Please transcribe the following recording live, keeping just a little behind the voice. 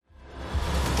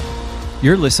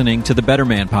You're listening to the Better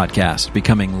Man Podcast,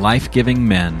 becoming life-giving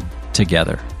men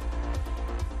together.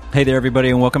 Hey there, everybody,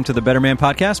 and welcome to the Better Man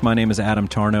Podcast. My name is Adam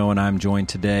Tarnow, and I'm joined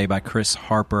today by Chris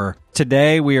Harper.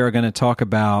 Today, we are going to talk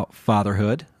about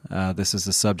fatherhood. This is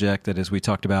a subject that, as we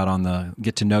talked about on the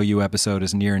Get to Know You episode,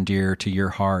 is near and dear to your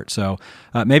heart. So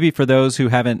maybe for those who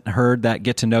haven't heard that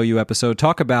Get to Know You episode,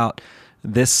 talk about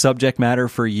this subject matter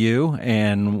for you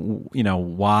and, you know,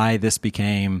 why this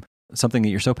became something that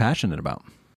you're so passionate about.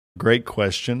 Great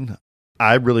question.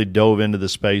 I really dove into the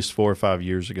space 4 or 5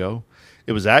 years ago.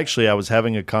 It was actually, I was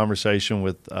having a conversation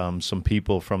with some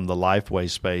people from the Lifeway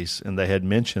space, and they had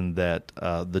mentioned that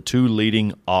the two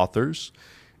leading authors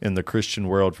in the Christian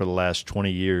world for the last 20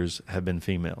 years have been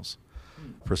females,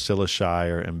 Priscilla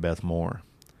Shirer and Beth Moore.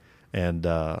 And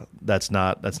that's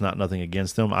not nothing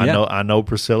against them. I know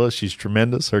Priscilla. She's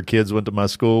tremendous. Her kids went to my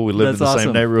school. We lived in the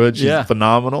same neighborhood. She's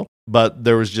phenomenal. But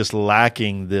there was just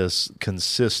lacking this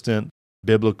consistent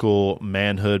biblical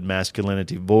manhood,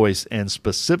 masculinity voice, and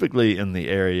specifically in the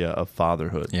area of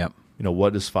fatherhood. Yep. You know,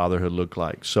 what does fatherhood look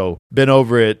like? So been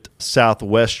over at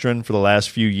Southwestern for the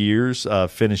last few years,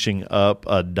 finishing up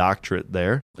a doctorate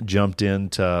there. Jumped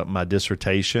into my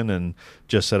dissertation and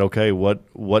just said, okay,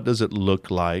 what does it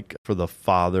look like for the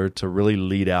father to really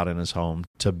lead out in his home,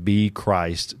 to be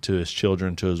Christ to his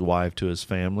children, to his wife, to his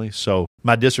family? So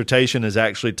my dissertation is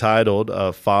actually titled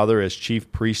Father as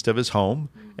Chief Priest of His Home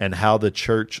and How the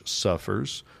Church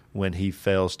Suffers when he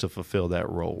fails to fulfill that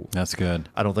role. That's good.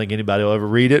 I don't think anybody will ever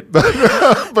read it, but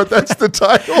that's the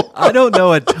title. I don't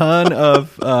know a ton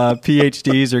of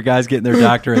PhDs or guys getting their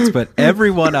doctorates, but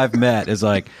everyone I've met is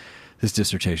like, this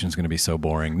dissertation is going to be so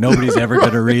boring. Nobody's ever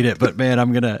going to read it, but man,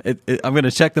 I'm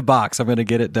gonna check the box. I'm going to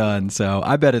get it done. So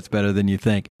I bet it's better than you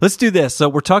think. Let's do this. So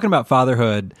we're talking about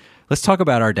fatherhood. Let's talk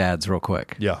about our dads real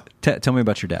quick. Yeah. Tell me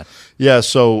about your dad. Yeah.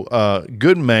 So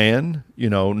good man, you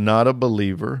know, not a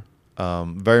believer.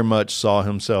 Very much saw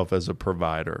himself as a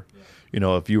provider. Yeah. You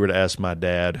know, if you were to ask my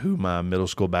dad who my middle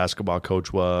school basketball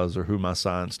coach was or who my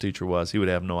science teacher was, he would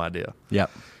have no idea. Yep.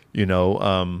 You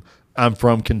know, I'm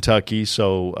from Kentucky,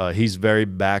 so he's very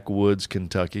backwoods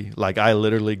Kentucky. Like I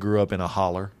literally grew up in a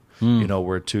holler, you know,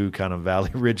 where two kind of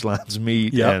valley ridge lines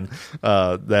meet. Yep.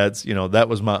 And that's, you know, that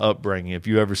was my upbringing. If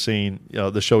you ever seen, you know,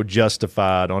 the show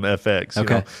Justified on FX, you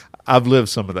know, I've lived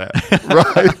some of that,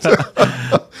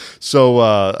 right?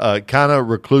 So kind of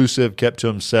reclusive, kept to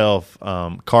himself,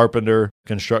 carpenter,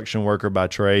 construction worker by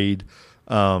trade.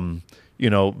 You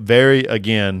know, very,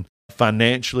 again,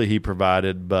 financially he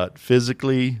provided, but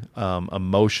physically,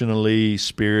 emotionally,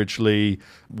 spiritually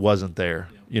wasn't there.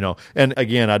 You know, and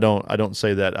again, I don't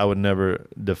say that I would never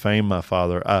defame my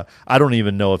father. I don't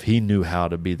even know if he knew how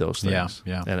to be those things.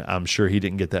 Yeah. And I'm sure he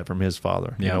didn't get that from his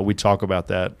father. Yeah. You know, we talk about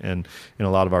that in a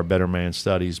lot of our Better Man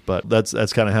studies, but that's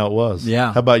kind of how it was.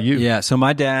 Yeah. How about you? Yeah. So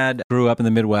my dad grew up in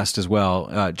the Midwest as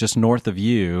well. Just north of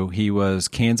you, he was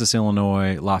Kansas,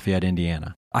 Illinois, Lafayette,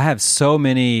 Indiana. I have so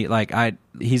many,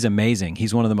 he's amazing.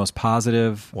 He's one of the most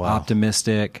positive,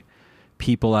 optimistic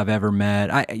people I've ever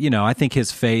met. I think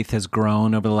his faith has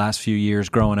grown over the last few years.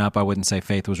 Growing up, I wouldn't say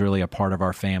faith was really a part of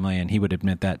our family, and he would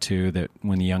admit that too, that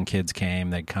when the young kids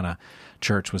came,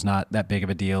 church was not that big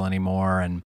of a deal anymore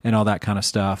and all that kind of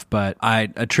stuff. But I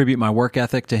attribute my work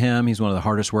ethic to him. He's one of the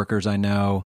hardest workers I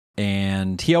know.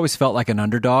 And he always felt like an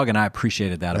underdog, and I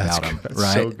appreciated that about him,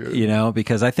 right? So good. You know,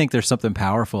 because I think there's something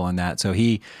powerful in that. So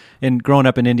growing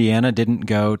up in Indiana, didn't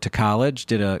go to college,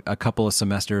 did a couple of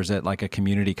semesters at like a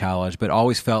community college, but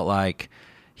always felt like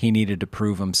he needed to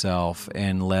prove himself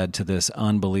and led to this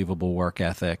unbelievable work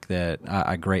ethic that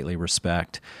I greatly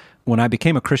respect. When I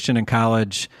became a Christian in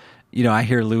college, you know, I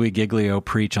hear Louis Giglio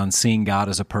preach on seeing God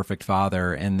as a perfect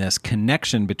father and this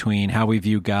connection between how we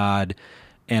view God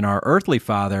and our earthly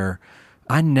father.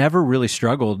 I never really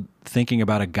struggled thinking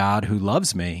about a God who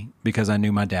loves me because I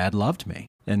knew my dad loved me.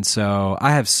 And so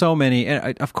I have so many,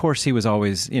 and of course he was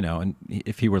always, you know, and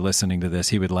if he were listening to this,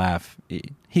 he would laugh.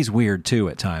 He's weird too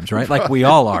at times, right? Like we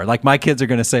all are, like my kids are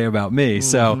going to say about me.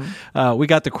 So we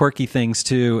got the quirky things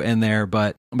too in there,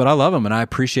 but I love him and I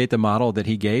appreciate the model that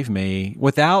he gave me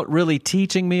without really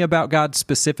teaching me about God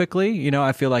specifically. You know,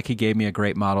 I feel like he gave me a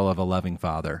great model of a loving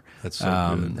father. That's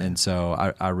so good. And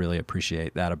so I really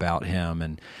appreciate that about him.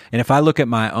 And if I look at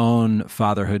my own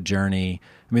fatherhood journey,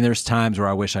 I mean, there's times where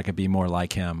I wish I could be more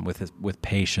like him with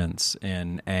patience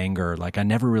and anger. Like I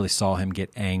never really saw him get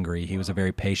angry. He was a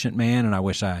very patient man, and I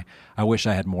wish I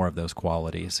had more of those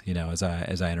qualities, you know, as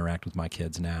I interact with my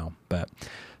kids now. But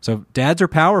so dads are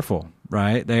powerful,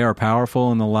 right? They are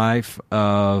powerful in the life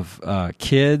of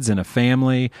kids and a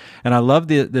family. And I love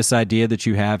this idea that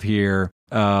you have here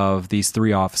of these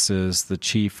three offices: the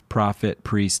chief, prophet,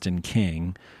 priest, and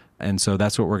king. And so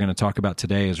that's what we're going to talk about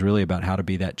today, is really about how to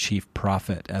be that chief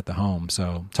prophet at the home.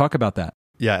 So talk about that.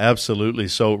 Yeah, absolutely.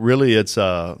 So really it's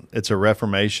a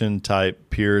Reformation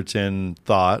type Puritan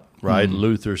thought, right?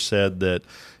 Luther said that,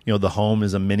 the home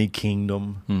is a mini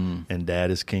kingdom and dad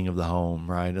is king of the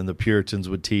home, right? And the Puritans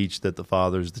would teach that the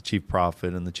father is the chief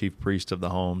prophet and the chief priest of the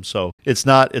home. So it's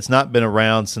not been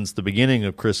around since the beginning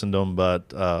of Christendom,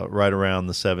 but right around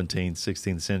the 17th,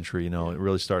 16th century, it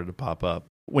really started to pop up.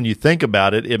 When you think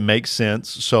about it, it makes sense.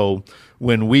 So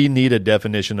when we need a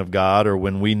definition of God, or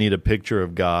when we need a picture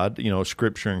of God,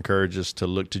 Scripture encourages us to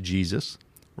look to Jesus,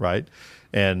 right?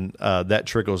 And that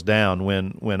trickles down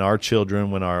when our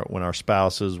children, when our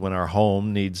spouses, when our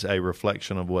home needs a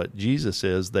reflection of what Jesus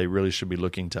is, they really should be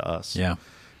looking to us,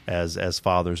 as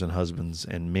fathers and husbands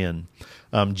and men.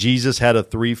 Jesus had a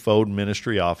threefold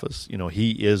ministry office.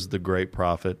 He is the great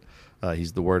prophet.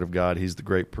 He's the Word of God. He's the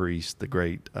great priest, the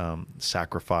great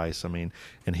sacrifice. And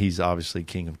he's obviously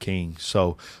King of Kings.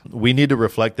 So we need to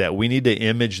reflect that. We need to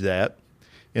image that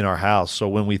in our house. So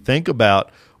when we think about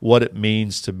what it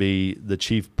means to be the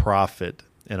chief prophet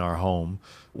in our home,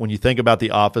 when you think about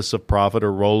the office of prophet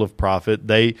or role of prophet,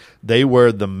 they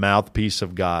were the mouthpiece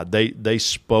of God. They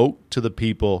spoke to the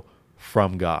people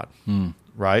from God,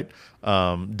 right?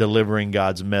 Delivering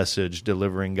God's message,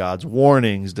 delivering God's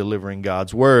warnings, delivering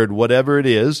God's word, whatever it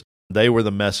is, they were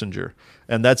the messenger.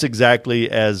 And that's exactly,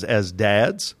 as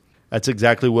dads, that's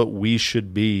exactly what we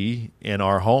should be in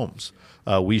our homes.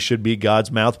 We should be God's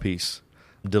mouthpiece,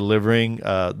 delivering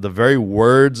the very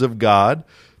words of God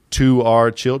to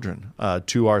our children,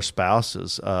 to our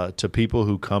spouses, to people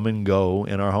who come and go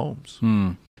in our homes.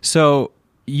 So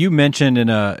you mentioned in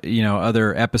a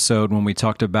other episode when we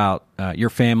talked about your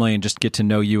family and just get to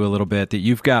know you a little bit, that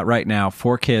you've got right now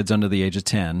 4 kids under the age of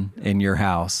 10 in your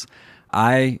house.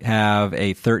 I have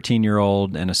a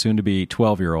 13-year-old and a soon-to-be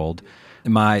 12-year-old.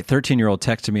 My 13-year-old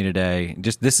texted me today.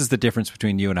 Just this is the difference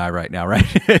between you and I right now, right?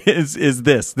 is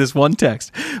this one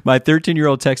text. My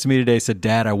 13-year-old texted me today, said,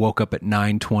 "Dad, I woke up at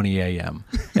 9:20 a.m."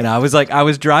 And I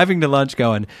was driving to lunch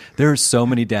going, there are so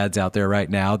many dads out there right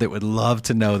now that would love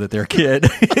to know that their kid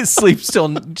sleeps till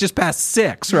just past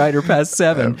 6, right? Or past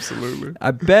 7. Absolutely. I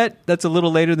bet that's a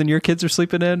little later than your kids are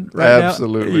sleeping in right now.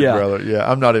 Absolutely, brother.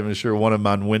 Yeah, I'm not even sure one of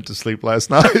mine went to sleep last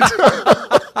night.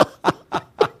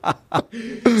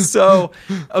 So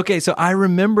I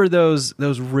remember those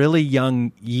really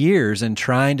young years and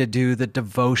trying to do the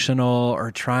devotional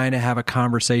or trying to have a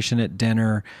conversation at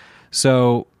dinner.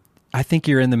 So I think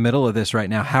you're in the middle of this right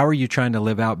now. How are you trying to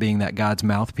live out being that God's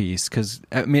mouthpiece? Because,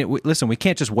 listen, we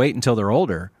can't just wait until they're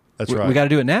older. That's right. We got to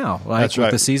do it now, That's right.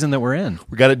 With the season that we're in.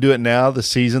 We got to do it now, the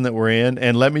season that we're in.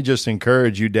 And let me just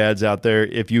encourage you dads out there,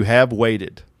 if you have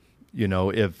waited,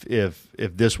 if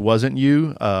this wasn't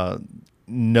you,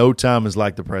 no time is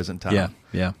like the present time.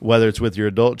 Yeah. Whether it's with your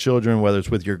adult children, whether it's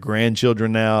with your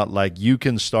grandchildren now, you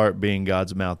can start being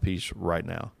God's mouthpiece right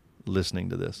now, listening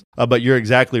to this. But you're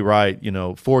exactly right.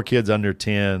 4 kids under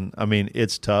 10.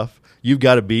 It's tough. You've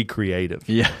got to be creative.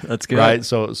 Yeah, that's good. Right.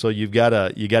 So you got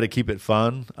to keep it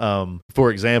fun.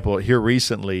 For example, here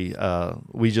recently,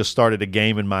 we just started a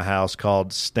game in my house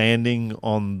called Standing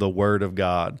on the Word of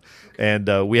God.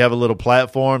 And we have a little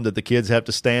platform that the kids have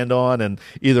to stand on and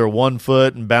either 1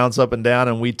 foot and bounce up and down,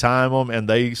 and we time them, and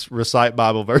they recite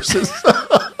Bible verses.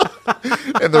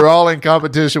 And they're all in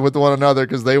competition with one another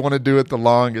because they want to do it the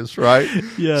longest, right?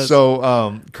 Yes.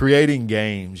 So creating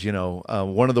games,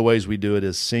 one of the ways we do it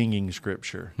is singing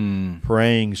Scripture,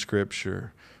 praying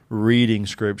Scripture, reading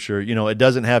Scripture. It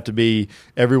doesn't have to be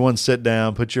everyone sit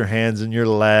down, put your hands in your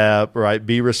lap, right?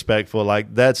 Be respectful.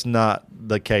 That's not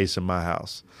the case in my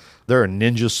house. There are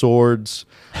ninja swords.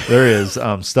 There is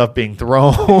stuff being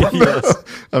thrown. Yes.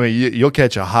 You'll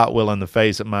catch a Hot Wheel in the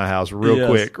face at my house real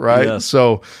quick, right? Yes.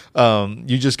 So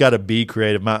you just got to be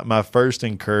creative. My first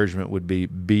encouragement would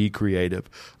be creative.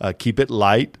 Keep it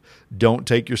light. Don't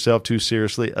take yourself too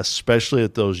seriously, especially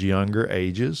at those younger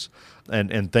ages.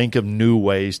 And think of new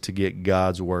ways to get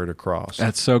God's word across.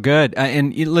 That's so good.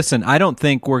 And listen, I don't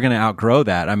think we're going to outgrow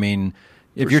that.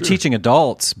 If you're teaching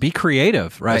adults, be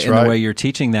creative, right? That's in right. the way you're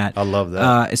teaching that. I love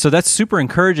that. So that's super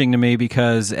encouraging to me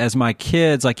because as my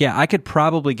kids, I could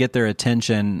probably get their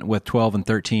attention with 12 and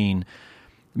 13,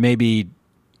 maybe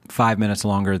 5 minutes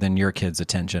longer than your kids'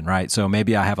 attention, right? So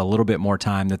maybe I have a little bit more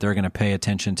time that they're going to pay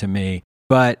attention to me.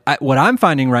 But what I'm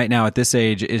finding right now at this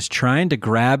age is trying to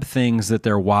grab things that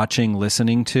they're watching,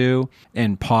 listening to,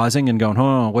 and pausing and going,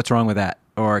 "Oh, what's wrong with that?"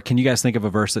 Or can you guys think of a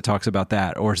verse that talks about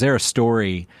that? Or is there a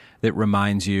story that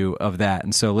reminds you of that?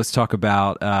 And so let's talk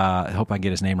about, I hope I get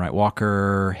his name right,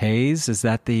 Walker Hayes. Is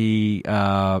that the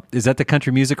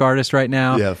country music artist right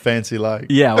now? Yeah, Fancy Like.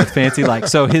 Yeah, with Fancy Like.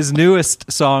 So his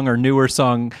newest song or newer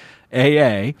song,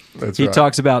 AA, he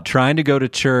talks about trying to go to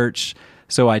church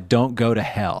so I don't go to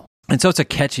hell. And so it's a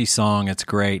catchy song. It's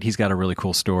great. He's got a really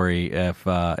cool story.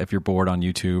 If you're bored on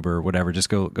YouTube or whatever, just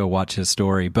go watch his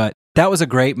story. But that was a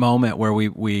great moment where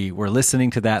we were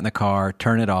listening to that in the car,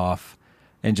 turn it off,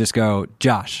 and just go,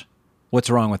 Josh, what's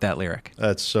wrong with that lyric?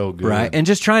 That's so good. Right? And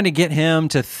just trying to get him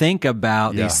to think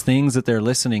about these things that they're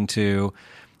listening to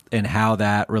and how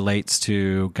that relates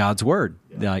to God's word.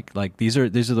 Like these are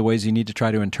the ways you need to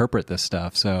try to interpret this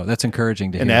stuff. So that's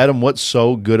encouraging to hear. And Adam, what's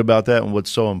so good about that and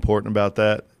what's so important about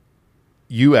that,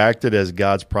 you acted as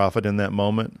God's prophet in that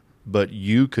moment, but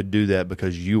you could do that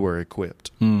because you were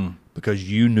equipped, because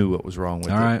you knew what was wrong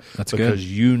with All it. right, that's because good.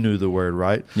 you knew the word,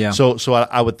 right? Yeah. So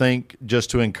I would think,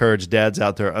 just to encourage dads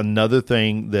out there, another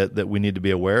thing that we need to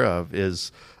be aware of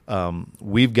is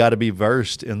we've got to be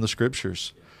versed in the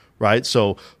scriptures, right?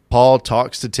 So Paul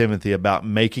talks to Timothy about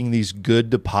making these good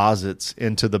deposits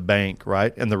into the bank,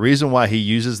 right? And the reason why he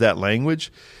uses that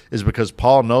language is because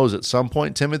Paul knows at some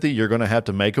point, Timothy, you're going to have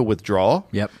to make a withdrawal.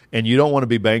 Yep. And you don't want to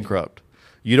be bankrupt.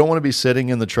 You don't want to be sitting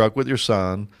in the truck with your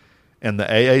son and the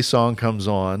AA song comes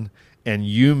on and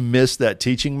you miss that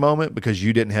teaching moment because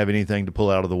you didn't have anything to pull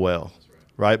out of the well,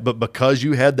 right? But because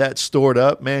you had that stored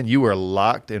up, man, you were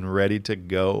locked and ready to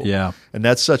go. Yeah. And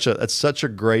that's such a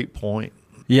great point.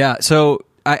 Yeah. So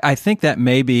I think that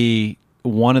may be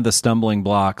one of the stumbling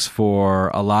blocks for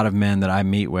a lot of men that I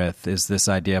meet with is this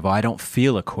idea of, I don't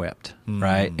feel equipped,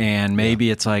 right? And maybe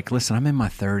it's like, listen, I'm in my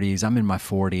 30s, I'm in my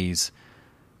 40s.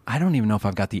 I don't even know if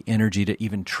I've got the energy to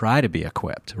even try to be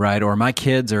equipped, right? Or my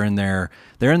kids are in their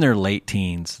late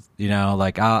teens,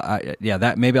 like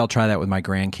maybe I'll try that with my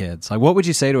grandkids. Like, what would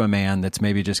you say to a man that's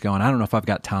maybe just going, I don't know if I've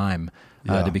got time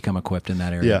to become equipped in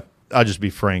that area? Yeah, I'll just be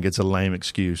frank. It's a lame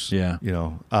excuse. Yeah.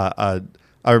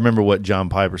 I remember what John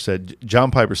Piper said.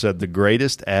 John Piper said the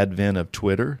greatest advent of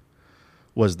Twitter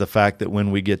was the fact that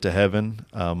when we get to heaven,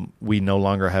 we no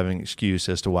longer have an excuse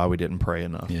as to why we didn't pray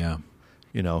enough. Yeah.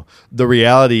 The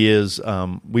reality is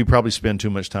we probably spend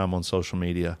too much time on social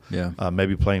media. Yeah.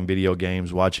 Maybe playing video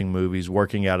games, watching movies,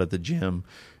 working out at the gym.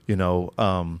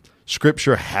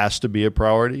 Scripture has to be a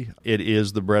priority. It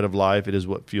is the bread of life. It is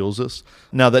what fuels us.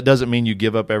 Now, that doesn't mean you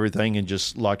give up everything and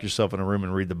just lock yourself in a room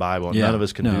and read the Bible. Yeah. None of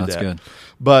us can do that's that. Good.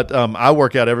 But I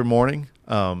work out every morning,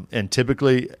 and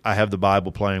typically I have the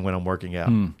Bible playing when I'm working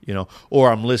out, or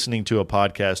I'm listening to a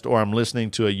podcast, or I'm listening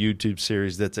to a YouTube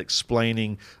series that's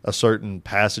explaining a certain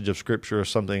passage of Scripture or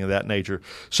something of that nature.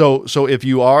 So if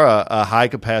you are a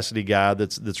high-capacity guy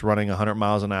that's running 100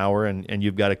 miles an hour and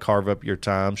you've got to carve up your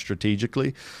time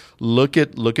strategically, look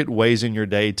at ways in your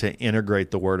day to integrate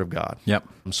the Word of God. Yep.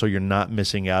 So you're not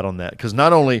missing out on that, because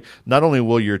not only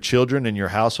will your children and your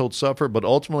household suffer, but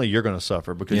ultimately you're going to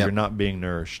suffer because you're not being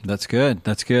nourished. That's good.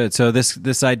 That's good. So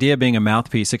this idea of being a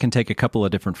mouthpiece, it can take a couple of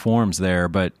different forms there,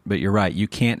 but you're right. You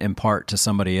can't impart to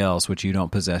somebody else what you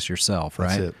don't possess yourself, right?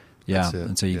 That's it. Yeah. That's it.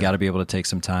 And so you got to be able to take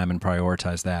some time and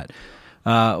prioritize that.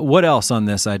 What else on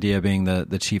this idea of being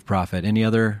the chief prophet? Any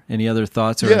other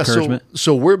thoughts or encouragement?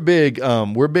 So we're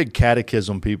big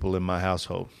catechism people in my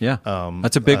household. Yeah,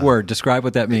 that's a big word. Describe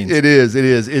what that means. It is.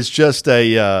 It's just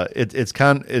it's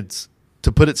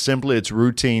to put it simply, it's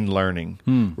routine learning,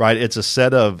 right? It's a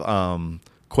set of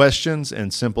questions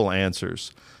and simple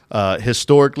answers.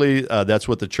 Historically, that's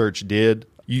what the church did.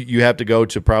 You have to go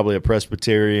to probably a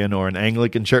Presbyterian or an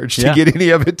Anglican church to get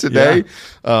any of it today.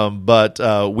 Yeah. But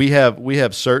we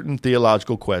have certain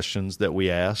theological questions that we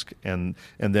ask, and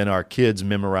then our kids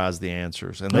memorize the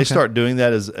answers. And they start doing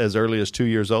that as early as 2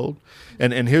 years old.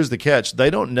 And here's the catch.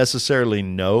 They don't necessarily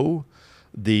know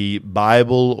the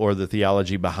Bible or the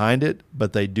theology behind it,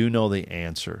 but they do know the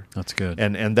answer. That's good.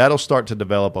 And that'll start to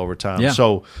develop over time. Yeah.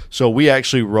 So we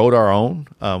actually wrote our own.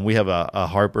 We have a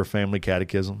Harper Family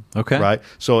Catechism. Okay. Right?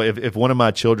 So if one of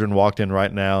my children walked in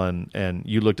right now and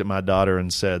you looked at my daughter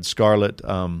and said, Scarlett,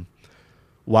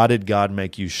 why did God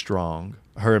make you strong?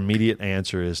 Her immediate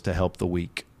answer is to help the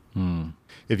weak.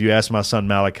 If you ask my son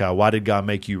Malachi, why did God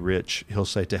make you rich? He'll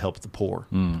say to help the poor.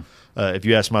 If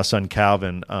you ask my son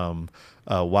Calvin,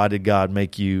 why did God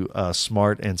make you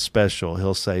smart and special?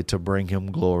 He'll say to bring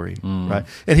him glory, right?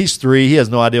 And he's 3. He has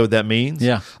no idea what that means.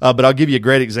 Yeah. But I'll give you a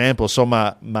great example. So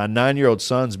my 9-year-old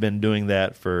son's been doing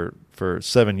that for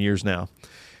 7 years now.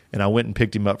 And I went and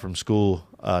picked him up from school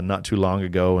not too long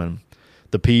ago, and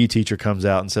the PE teacher comes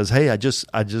out and says, "Hey, I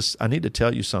need to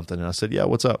tell you something." And I said, "Yeah,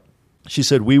 what's up?" She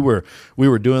said, we were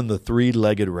doing the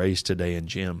 3-legged race today in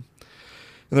gym.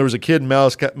 And there was a kid in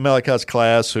Malachi's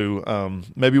class who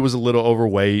maybe was a little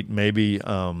overweight, maybe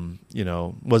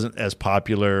wasn't as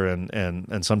popular,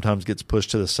 and sometimes gets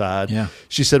pushed to the side. Yeah.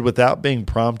 She said, without being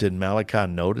prompted, Malachi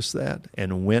noticed that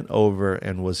and went over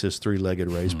and was his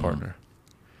 3-legged race partner.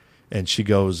 And she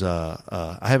goes,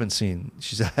 I haven't seen a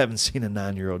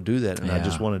 9-year-old do that, and I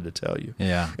just wanted to tell you.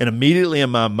 Yeah. And immediately in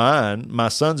my mind, my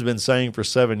son's been saying for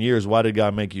 7 years, why did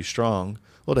God make you strong?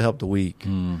 Well, to help the weak.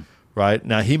 Right?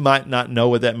 Now, he might not know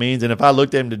what that means. And if I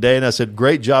looked at him today and I said,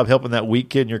 great job helping that weak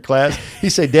kid in your class,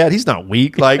 he'd say, Dad, he's not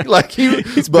weak.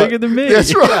 He's bigger than me.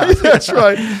 That's right. Yeah. That's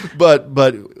right. But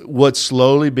what's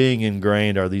slowly being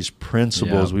ingrained are these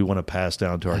principles we want to pass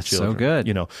down to our children. So good.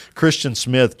 You know, Christian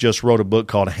Smith just wrote a book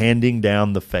called Handing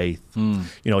Down the Faith. You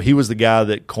know, he was the guy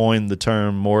that coined the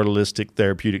term moralistic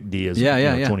therapeutic deism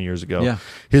 20 years ago. Yeah.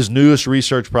 His newest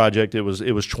research project, it was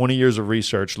 20 years of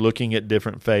research looking at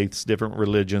different faiths, different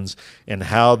religions, and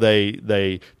how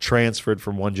they transferred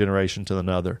from one generation to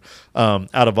another. Out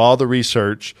of all the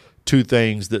research, 2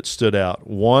 things that stood out.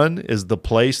 One is the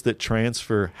place that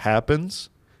transfer happens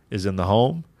is in the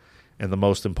home, and the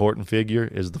most important figure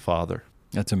is the father.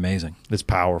 That's amazing. It's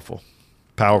powerful.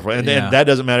 And that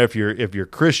doesn't matter if you're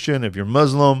Christian, if you're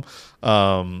Muslim,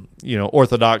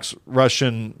 Orthodox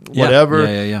Russian, whatever.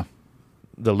 Yeah.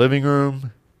 The living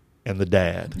room and the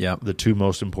dad, the 2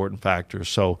 most important factors.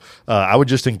 So I would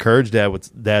just encourage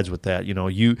dads with that. You know,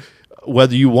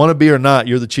 whether you want to be or not,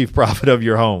 you're the chief prophet of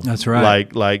your home. That's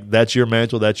right. Like that's your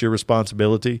mantle, that's your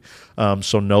responsibility.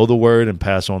 So know the word and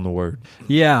pass on the word.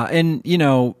 Yeah, and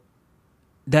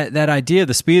that idea,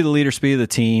 the speed of the leader, speed of the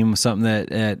team, something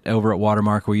that over at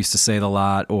Watermark we used to say a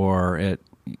lot, or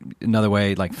another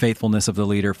way, like faithfulness of the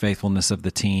leader, faithfulness of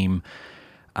the team.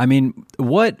 I mean,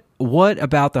 what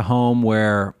about the home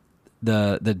where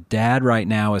the dad right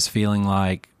now is feeling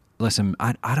like, listen,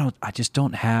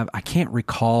 I can't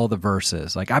recall the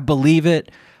verses. Like, I believe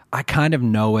it, I kind of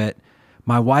know it.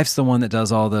 My wife's the one that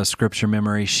does all the scripture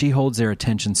memory. She holds their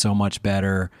attention so much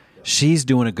better. She's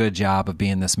doing a good job of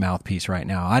being this mouthpiece right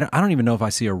now. I don't even know if I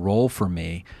see a role for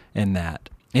me in that.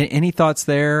 Any thoughts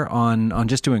there on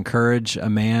just to encourage a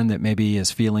man that maybe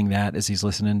is feeling that as he's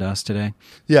listening to us today?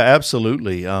 Yeah,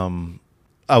 absolutely.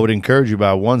 I would encourage you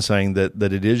by one saying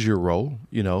that it is your role.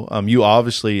 You know, you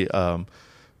obviously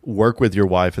work with your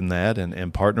wife in that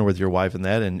and partner with your wife in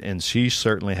that, and she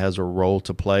certainly has a role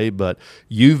to play, but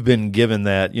you've been given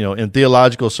that. You know, in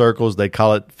theological circles they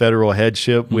call it federal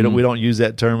headship. We don't use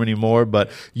that term anymore, but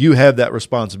you have that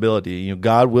responsibility. You know,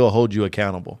 God will hold you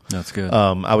accountable. That's good.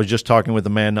 I was just talking with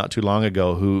a man not too long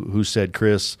ago who said,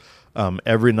 Chris,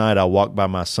 every night I walk by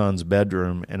my son's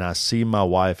bedroom and I see my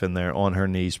wife in there on her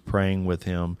knees praying with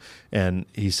him, and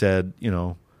he said, you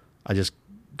know, I just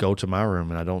go to my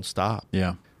room and I don't stop.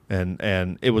 Yeah.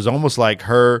 And it was almost like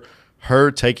her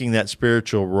taking that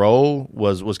spiritual role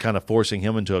was kind of forcing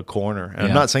him into a corner. And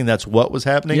I'm not saying that's what was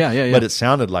happening, but it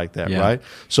sounded like that, right?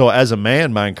 So as a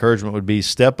man, my encouragement would be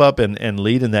step up and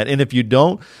lead in that. And if you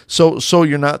don't, so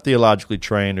you're not theologically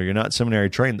trained or you're not seminary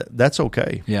trained, that's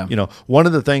okay. Yeah. You know, one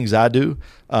of the things I do,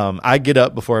 I get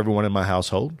up before everyone in my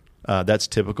household. That's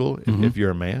typical if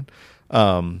you're a man.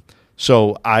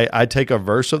 So I take a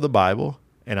verse of the Bible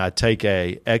and I take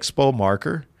a Expo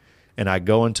marker, and I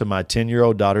go into my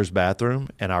 10-year-old daughter's bathroom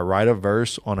and I write a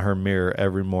verse on her mirror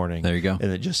every morning. There you go.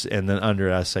 And then under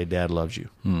it I say, Dad loves you.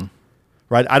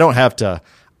 Right? I don't have to.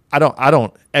 I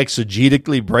don't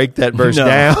exegetically break that verse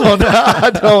down. I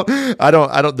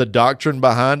don't the doctrine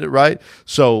behind it, right?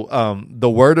 So the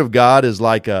word of God is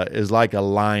like a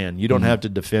lion. You don't have to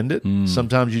defend it.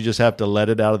 Sometimes you just have to let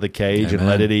it out of the cage and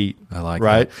let it eat. I like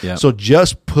right? that. Yep. So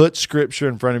just put scripture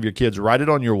in front of your kids. Write it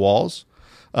on your walls.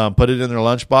 Put it in their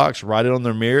lunchbox, write it on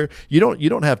their mirror. You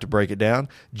don't have to break it down.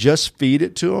 Just feed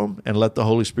it to them and let the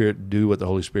Holy Spirit do what the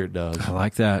Holy Spirit does. I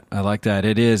like that.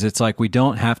 It's like we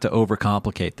don't have to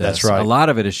overcomplicate this. That's right. A lot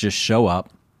of it is just show up,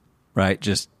 right?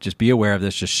 Just be aware of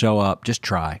this. Just show up. Just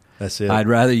try. That's it. I'd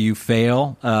rather you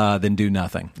fail than do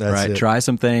nothing. That's right. it. Try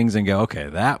some things and go, okay,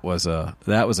 that was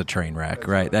a train wreck,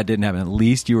 right? That didn't happen. At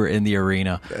least you were in the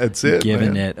arena. That's it,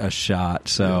 giving man. it a shot.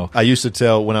 So I used to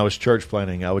tell, when I was church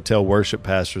planting, I would tell worship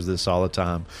pastors this all the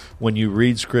time. When you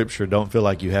read scripture, don't feel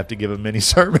like you have to give a mini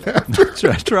sermon after.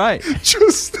 That's right.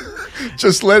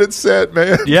 Just let it set,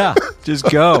 man. Yeah, just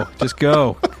go.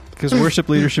 Because worship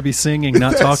leaders should be singing,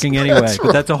 not talking anyway. Right.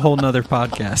 But that's a whole nother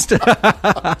podcast.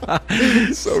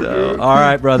 so good. All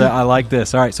right, brother. I like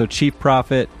this. All right, so chief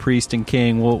prophet, priest, and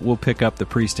king. We'll pick up the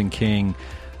priest and king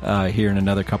here in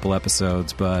another couple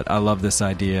episodes. But I love this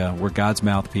idea. We're God's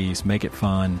mouthpiece. Make it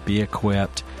fun. Be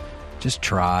equipped. just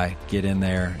try, get in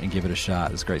there, and give it a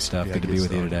shot. It's great stuff. Good to be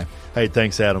with you today. Hey,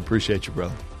 thanks, Adam. Appreciate you,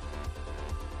 brother.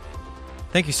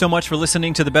 Thank you so much for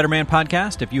listening to the Better Man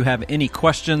Podcast. If you have any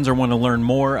questions or want to learn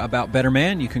more about Better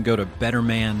Man, you can go to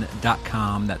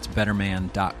betterman.com. That's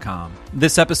betterman.com.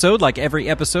 This episode, like every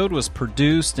episode, was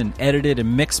produced and edited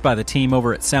and mixed by the team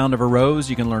over at Sound of a Rose.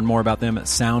 You can learn more about them at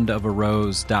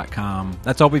soundofarose.com.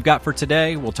 That's all we've got for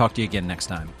today. We'll talk to you again next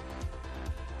time.